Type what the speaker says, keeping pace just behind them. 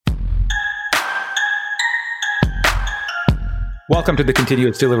Welcome to the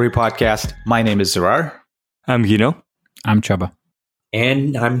Continuous Delivery Podcast. My name is Zarar. I'm Gino. I'm Chaba.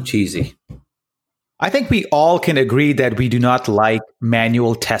 And I'm Cheesy. I think we all can agree that we do not like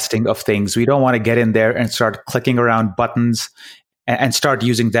manual testing of things. We don't want to get in there and start clicking around buttons and start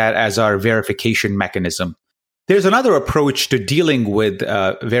using that as our verification mechanism. There's another approach to dealing with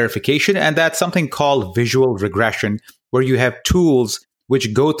verification, and that's something called visual regression, where you have tools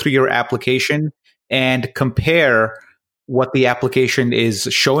which go through your application and compare what the application is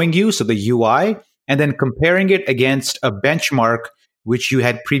showing you, so the UI, and then comparing it against a benchmark which you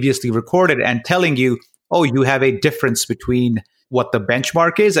had previously recorded and telling you, oh, you have a difference between what the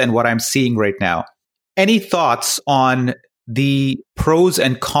benchmark is and what I'm seeing right now. Any thoughts on the pros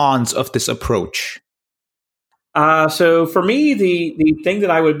and cons of this approach? So for me, the thing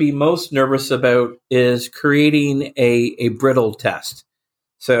that I would be most nervous about is creating a brittle test.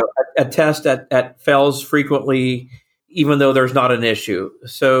 So a test that fails frequently, even though there's not an issue.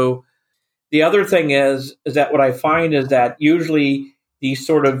 So the other thing is that what I find is that usually these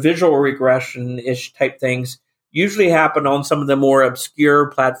sort of visual regression-ish type things usually happen on some of the more obscure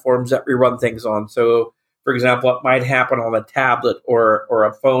platforms that we run things on. So, for example, it might happen on a tablet or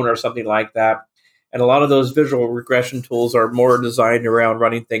a phone or something like that. And a lot of those visual regression tools are more designed around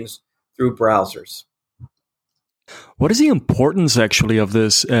running things through browsers. What is the importance actually of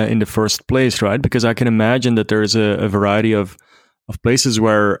this in the first place, right? Because I can imagine that there's a variety of places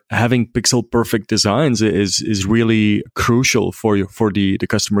where having pixel perfect designs is really crucial for the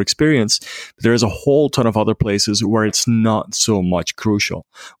customer experience. But there's a whole ton of other places where it's not so much crucial,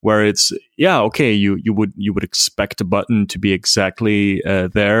 where it's, you would expect a button to be exactly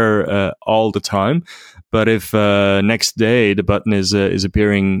there all the time. But if next day the button is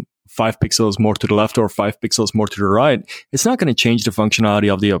appearing 5 pixels more to the left or 5 pixels more to the right, it's not going to change the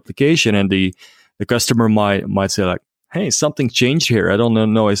functionality of the application. And the customer might say like, hey, something changed here. I don't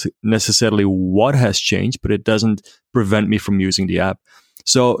know necessarily what has changed, but it doesn't prevent me from using the app.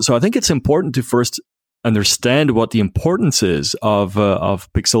 So I think it's important to first understand what the importance is of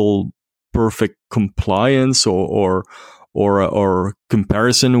pixel perfect compliance or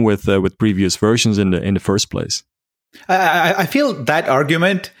comparison with previous versions in the first place. I feel that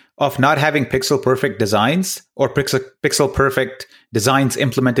argument of not having pixel perfect designs or pixel perfect designs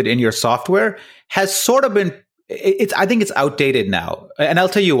implemented in your software has sort of been, I think it's outdated now. And I'll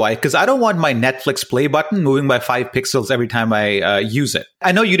tell you why, because I don't want my Netflix play button moving by 5 pixels every time I use it.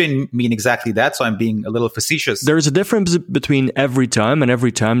 I know you didn't mean exactly that, so I'm being a little facetious. There's a difference between every time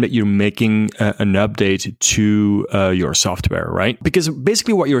that you're making an update to your software, right? Because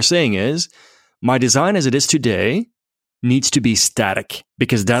basically what you're saying is, my design as it is today needs to be static,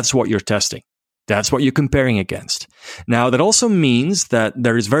 because that's what you're testing. That's what you're comparing against. Now, that also means that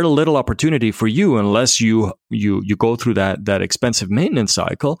there is very little opportunity for you, unless you go through that expensive maintenance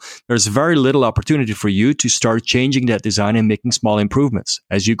cycle. There's very little opportunity for you to start changing that design and making small improvements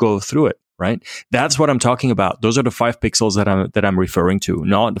as you go through it, right? That's what I'm talking about. Those are the 5 pixels that I'm referring to,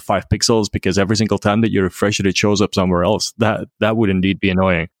 not the 5 pixels because every single time that you refresh it, it shows up somewhere else. That would indeed be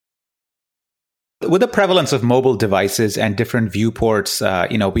annoying. With the prevalence of mobile devices and different viewports,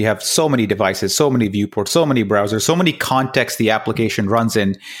 we have so many devices, so many viewports, so many browsers, so many contexts the application runs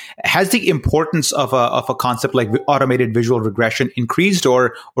in. Has the importance of a concept like automated visual regression increased,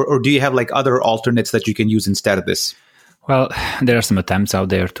 or do you have like other alternates that you can use instead of this? Well, there are some attempts out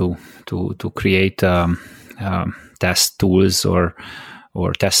there to create test tools or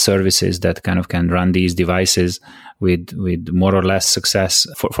test services that kind of can run these devices with more or less success.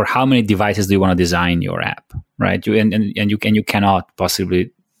 For how many devices do you want to design your app, right? You cannot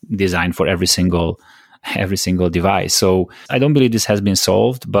possibly design for every single device. So I don't believe this has been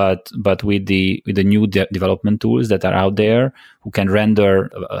solved, but with the new development tools that are out there, who can render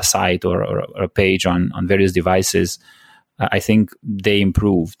a site or a page on various devices, I think they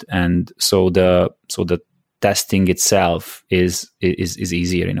improved, and so the testing itself is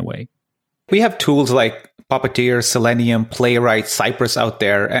easier in a way. We have tools like Puppeteer, Selenium, Playwright, Cypress out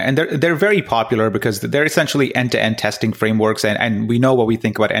there, and they're very popular because they're essentially end-to-end testing frameworks, and we know what we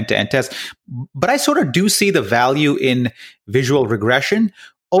think about end-to-end tests. But I sort of do see the value in visual regression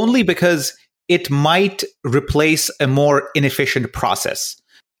only because it might replace a more inefficient process.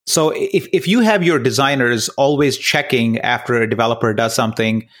 So if you have your designers always checking after a developer does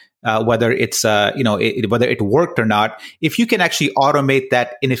something, whether it's whether it worked or not, if you can actually automate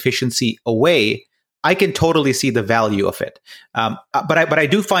that inefficiency away, I can totally see the value of it. But I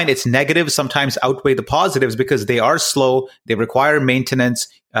do find its negatives sometimes outweigh the positives because they are slow, they require maintenance.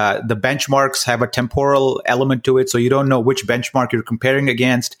 The benchmarks have a temporal element to it, so you don't know which benchmark you're comparing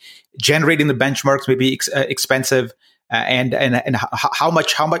against. Generating the benchmarks may be expensive. and how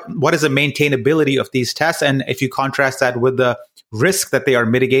much, what is the maintainability of these tests? And if you contrast that with the risk that they are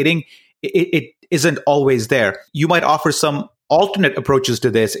mitigating, it isn't always there. You might offer some alternate approaches to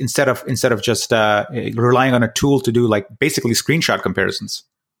this instead of just relying on a tool to do like basically screenshot comparisons.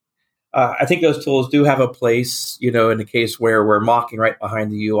 I think those tools do have a place, in the case where we're mocking right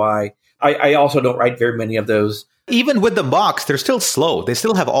behind the UI. I also don't write very many of those. Even with the mocks, they're still slow. They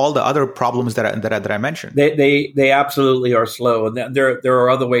still have all the other problems that I mentioned. They absolutely are slow, and there are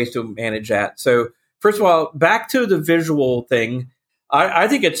other ways to manage that. So first of all, back to the visual thing, I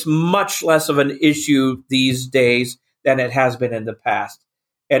think it's much less of an issue these days than it has been in the past,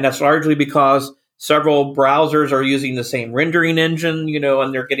 and that's largely because several browsers are using the same rendering engine,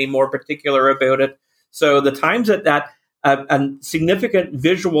 and they're getting more particular about it. So the times that a significant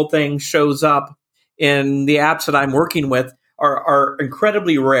visual thing shows up in the apps that I'm working with are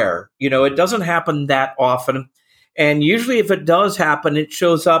incredibly rare. It doesn't happen that often. And usually if it does happen, it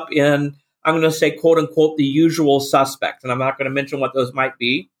shows up in, I'm going to say, quote unquote, the usual suspect. And I'm not going to mention what those might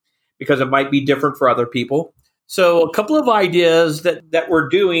be because it might be different for other people. So a couple of ideas that we're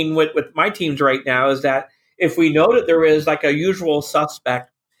doing with my teams right now is that if we know that there is like a usual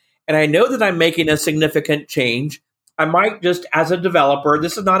suspect, and I know that I'm making a significant change, I might just, as a developer,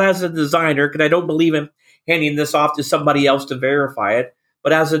 this is not as a designer, because I don't believe in handing this off to somebody else to verify it,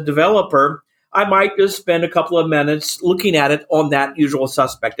 but as a developer, I might just spend a couple of minutes looking at it on that usual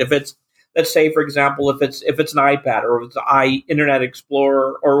suspect. If it's, let's say, for example, if it's an iPad or if it's Internet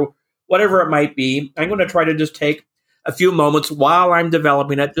Explorer or whatever it might be, I'm going to try to just take a few moments while I'm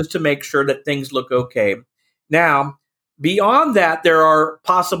developing it just to make sure that things look okay. Now, beyond that, there are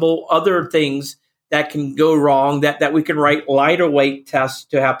possible other things that can go wrong that we can write lighter weight tests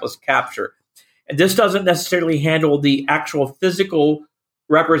to help us capture. And this doesn't necessarily handle the actual physical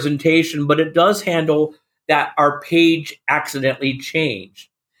representation, but it does handle that our page accidentally changed.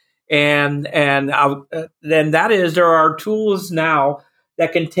 And then that is, there are tools now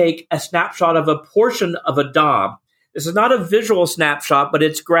that can take a snapshot of a portion of a DOM. This is not a visual snapshot, but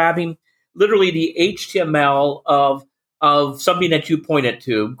it's grabbing literally the HTML of something that you pointed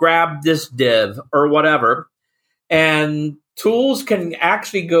to. Grab this div or whatever. And tools can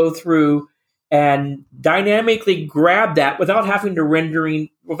actually go through and dynamically grab that without having to render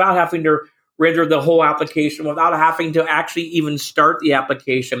the whole application, without having to actually even start the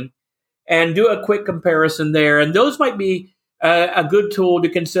application, and do a quick comparison there. And those might be a good tool to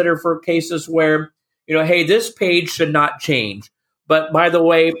consider for cases where, hey, this page should not change. But by the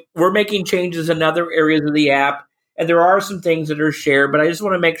way, we're making changes in other areas of the app, and there are some things that are shared, but I just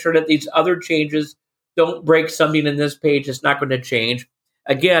want to make sure that these other changes don't break something in this page that's not going to change.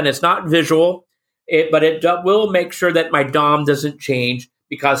 Again, it's not visual, but it will make sure that my DOM doesn't change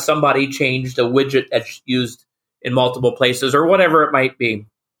because somebody changed a widget that's used in multiple places or whatever it might be.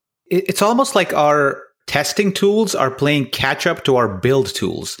 It's almost like our testing tools are playing catch up to our build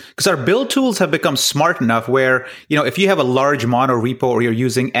tools, because our build tools have become smart enough where, if you have a large mono repo or you're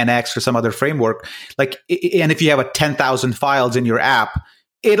using NX or some other framework, and if you have 10,000 files in your app,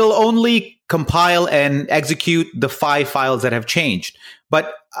 it'll only compile and execute the 5 files that have changed.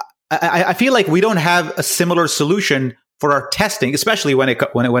 But I feel like we don't have a similar solution for our testing, especially when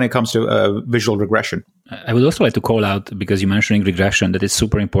it comes to visual regression. I would also like to call out, because you're mentioning regression, that it's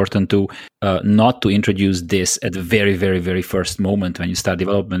super important to not to introduce this at the very, very, very first moment when you start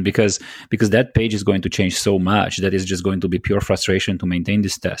development, because that page is going to change so much that it's just going to be pure frustration to maintain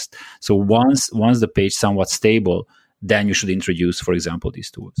this test. So once the page is somewhat stable, then you should introduce, for example,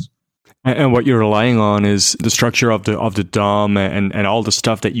 these tools. And what you're relying on is the structure of the DOM and all the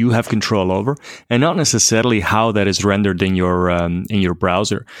stuff that you have control over, and not necessarily how that is rendered in your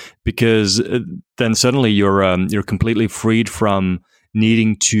browser, because then suddenly you're completely freed from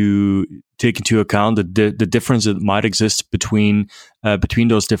needing to take into account the difference that might exist between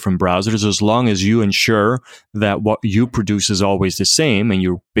those different browsers, as long as you ensure that what you produce is always the same, and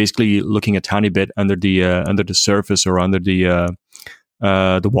you're basically looking a tiny bit under the surface or under the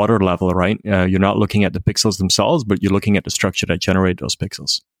water level, right? You're not looking at the pixels themselves, but you're looking at the structure that generate those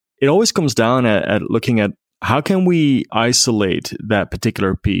pixels. It always comes down at looking at how can we isolate that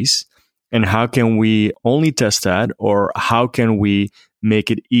particular piece, and how can we only test that, or how can we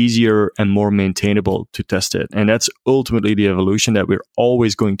make it easier and more maintainable to test it. And that's ultimately the evolution that we're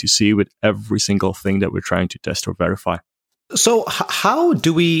always going to see with every single thing that we're trying to test or verify. So how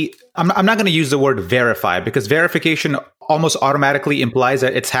do we, I'm not going to use the word verify, because verification almost automatically implies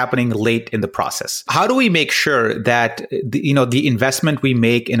that it's happening late in the process. How do we make sure that the investment we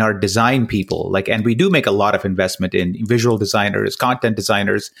make in our design people, and we do make a lot of investment in visual designers, content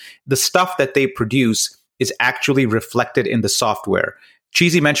designers, the stuff that they produce is actually reflected in the software.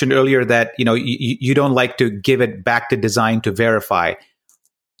 Cheesy mentioned earlier that you don't like to give it back to design to verify.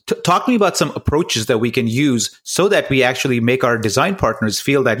 Talk to me about some approaches that we can use so that we actually make our design partners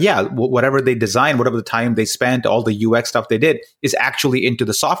feel that, whatever they design, whatever the time they spent, all the UX stuff they did is actually into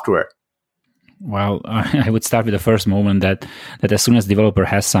the software. Well, I would start with the first moment that as soon as developer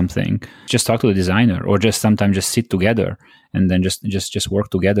has something, just talk to the designer, or just sometimes just sit together and then just work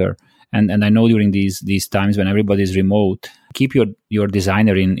together. And I know during these times when everybody is remote, keep your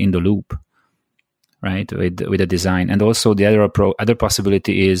designer in the loop, right, with the design. And also the other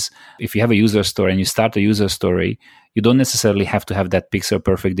possibility is, if you have a user story and you start a user story, you don't necessarily have to have that pixel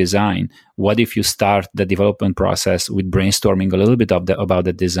perfect design. What if you start the development process with brainstorming a little bit about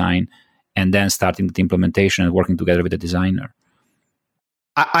the design, and then starting the implementation and working together with the designer?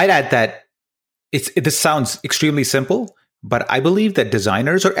 I'd add that this sounds extremely simple, but I believe that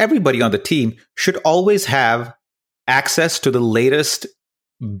designers or everybody on the team should always have access to the latest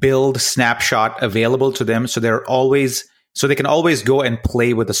build snapshot available to them, so they can always go and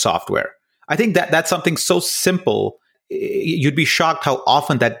play with the software. I think that's something so simple. You'd be shocked how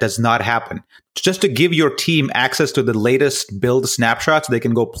often that does not happen. Just to give your team access to the latest build snapshots so they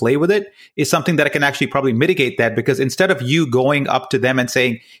can go play with it is something that can actually probably mitigate that, because instead of you going up to them and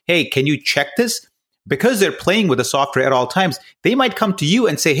saying, hey, can you check this? Because they're playing with the software at all times, they might come to you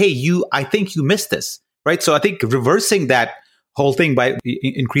and say, hey, I think you missed this, right? So I think reversing that whole thing by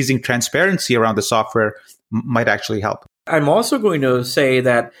increasing transparency around the software might actually help. I'm also going to say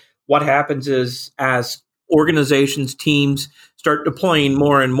that what happens is, as organizations, teams start deploying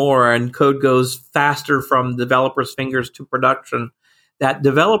more and more, and code goes faster from developers' fingers to production, that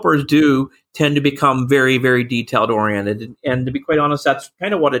developers do tend to become very, very detailed oriented. And to be quite honest, that's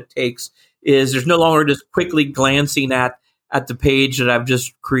kind of what it takes. Is there's no longer just quickly glancing at the page that I've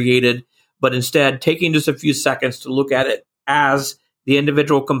just created, but instead taking just a few seconds to look at it as the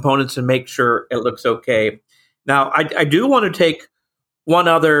individual components and make sure it looks okay. Now, I do want to take one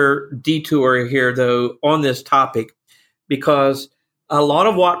other detour here, though, on this topic, because a lot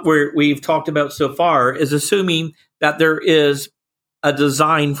of what we've talked about so far is assuming that there is a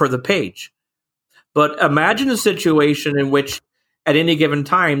design for the page. But imagine a situation in which at any given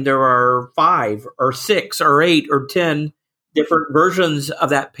time there are 5 or 6 or 8 or 10 different versions of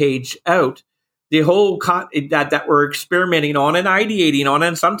that page out. The whole that we're experimenting on and ideating on,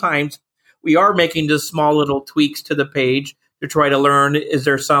 and sometimes we are making just small little tweaks to the page to try to learn, is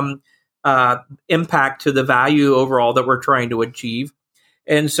there some impact to the value overall that we're trying to achieve?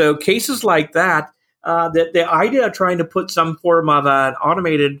 And so cases like that, the idea of trying to put some form of an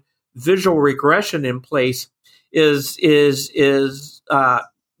automated visual regression in place is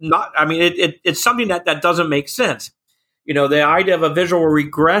not, I mean, it's something that doesn't make sense. The idea of a visual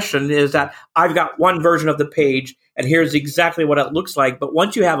regression is that I've got one version of the page and here's exactly what it looks like. But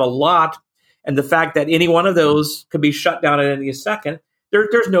once you have a lot, and the fact that any one of those could be shut down at any second,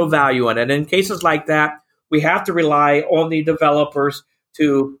 there's no value in it. In cases like that, we have to rely on the developers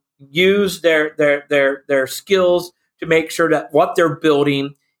to use their skills to make sure that what they're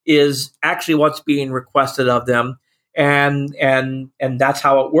building is actually what's being requested of them, and that's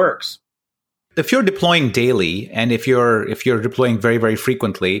how it works. If you're deploying daily, and if you're deploying very, very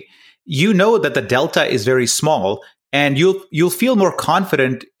frequently, you know that the delta is very small, and you'll feel more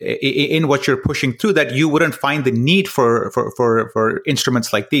confident in what you're pushing through, that you wouldn't find the need for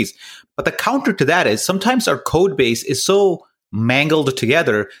instruments like these. But the counter to that is sometimes our code base is so mangled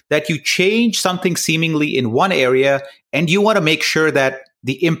together that you change something seemingly in one area and you want to make sure that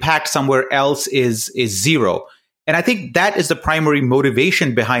the impact somewhere else is zero. And I think that is the primary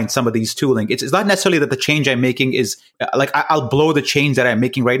motivation behind some of these tooling. It's not necessarily that the change I'm making is like I'll blow the change that I'm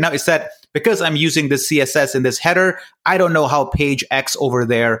making right now. It's that because I'm using this CSS in this header, I don't know how page X over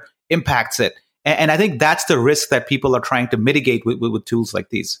there impacts it. And I think that's the risk that people are trying to mitigate with tools like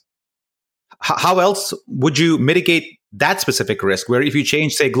these. How else would you mitigate that specific risk, where if you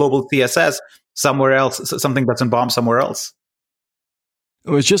change, say, global CSS somewhere else, something doesn't bomb somewhere else? I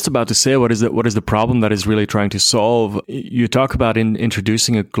was just about to say, what is the problem that is really trying to solve? You talk about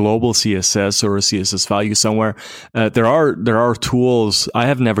introducing a global CSS or a CSS value somewhere. There are tools. I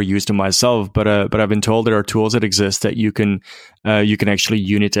have never used them myself, but I've been told there are tools that exist that you can actually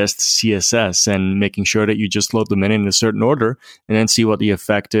unit test CSS, and making sure that you just load them in a certain order and then see what the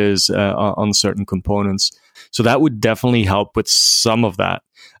effect is on certain components. So that would definitely help with some of that.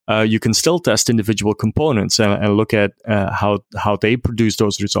 You can still test individual components and look at how they produce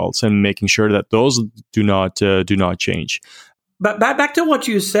those results, and making sure that those do not change. But back to what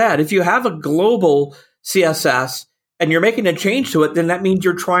you said, if you have a global CSS and you're making a change to it, then that means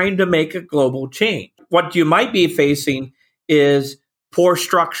you're trying to make a global change. what you might be facing is poor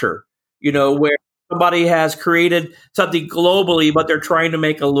structure, where somebody has created something globally, but they're trying to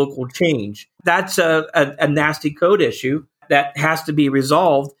make a local change. That's a nasty code issue that has to be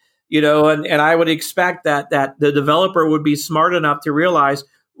resolved, and I would expect that the developer would be smart enough to realize,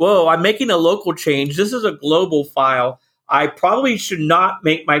 whoa, I'm making a local change. This is a global file. I probably should not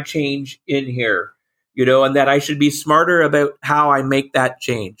make my change in here, and that I should be smarter about how I make that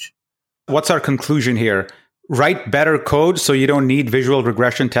change. What's our conclusion here? Write better code so you don't need visual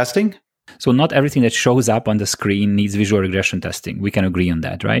regression testing? So not everything that shows up on the screen needs visual regression testing. We can agree on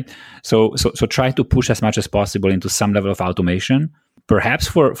that, right? So try to push as much as possible into some level of automation. Perhaps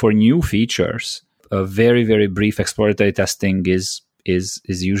for new features, a very, very brief exploratory testing is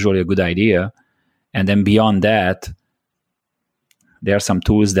usually a good idea. And then beyond that, there are some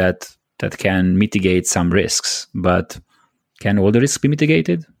tools that can mitigate some risks. But can all the risks be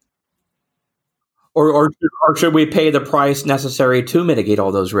mitigated? Or should we pay the price necessary to mitigate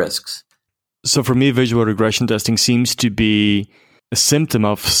all those risks? So for me, visual regression testing seems to be a symptom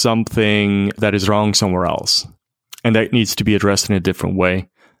of something that is wrong somewhere else. And that needs to be addressed in a different way.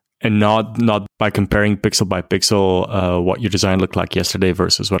 And not by comparing pixel by pixel what your design looked like yesterday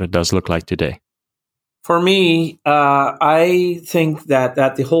versus what it does look like today. For me, I think that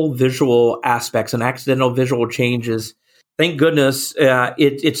the whole visual aspects and accidental visual changes, thank goodness,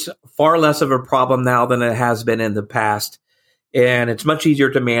 it's far less of a problem now than it has been in the past. And it's much easier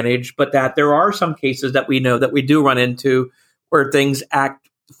to manage, but that there are some cases that we know that we do run into where things act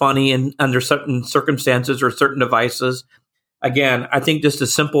funny and under certain circumstances or certain devices. Again, I think just a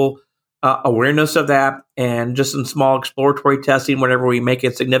simple awareness of that and just some small exploratory testing whenever we make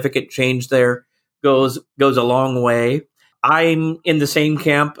a significant change there goes a long way. I'm in the same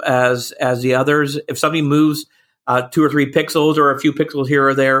camp as the others. If something moves 2 or 3 pixels or a few pixels here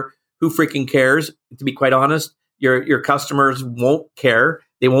or there, who freaking cares? To be quite honest, your customers won't care.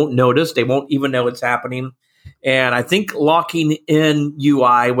 They won't notice. They won't even know it's happening. And I think locking in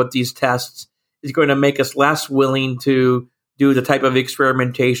UI with these tests is going to make us less willing to do the type of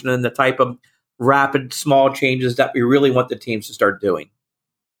experimentation and the type of rapid small changes that we really want the teams to start doing.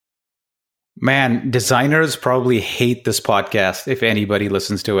 Man, designers probably hate this podcast if anybody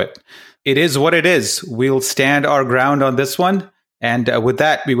listens to it. It is what it is. We'll stand our ground on this one. And with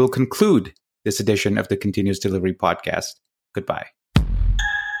that, we will conclude this edition of the Continuous Delivery Podcast. Goodbye.